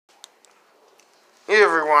Hey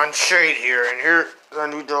everyone, Shade here, and here's our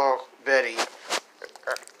new dog, Betty.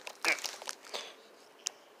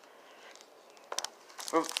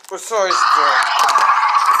 Besides that,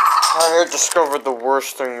 I had discovered the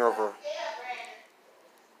worst thing ever.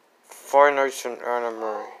 5 Nights in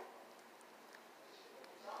Anime.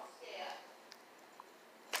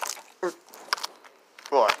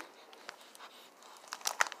 What?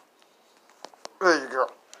 There you go.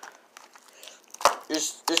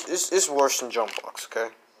 It's worse than Jump Box, okay?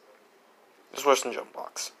 It's worse than Jump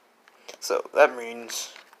Box. So, that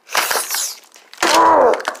means...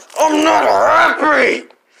 I'm not happy!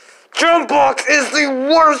 Jump Box is the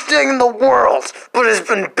worst thing in the world, but it's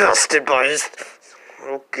been bested by this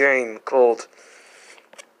little game called...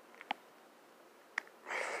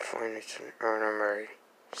 Finance and Anime.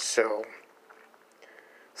 So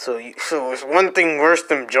it's one thing worse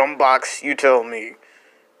than Jump Box, you tell me.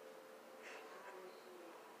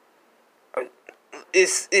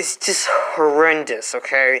 It's just horrendous,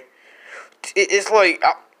 okay? It's like,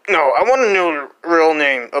 no, I want to know the real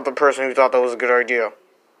name of the person who thought that was a good idea.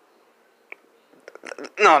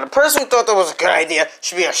 No, the person who thought that was a good idea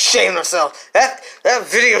should be ashamed of themselves. That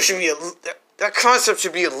video should be, that concept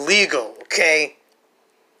should be illegal, okay?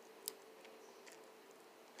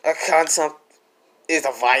 That concept is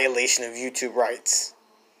a violation of YouTube rights.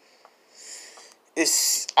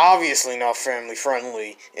 It's obviously not family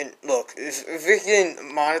friendly. And look, if it can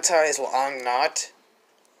monetize while I'm not,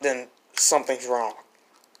 then something's wrong.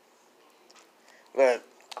 But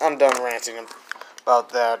I'm done ranting about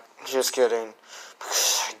that. Just kidding.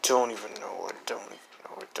 I don't even know. I don't know.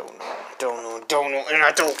 And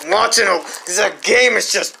I don't want to know. Because that game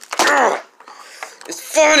is just... It's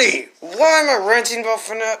funny. Why am I ranting about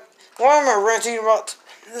fnia? Why am I ranting about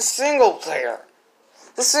the single player?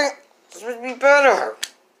 This would be better.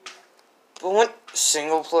 But when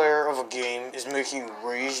single player of a game is making you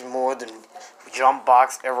rage more than Jump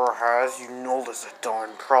Box ever has, you know there's a darn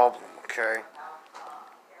problem, okay?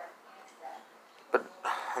 But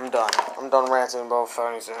I'm done. I'm done ranting about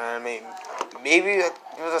finance and anime. Maybe give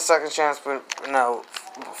it a second chance, but no.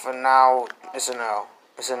 For now, it's a no.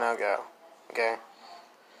 It's a no-go. Okay?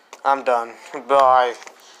 I'm done. Bye.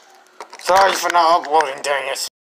 Sorry for not uploading, dang it.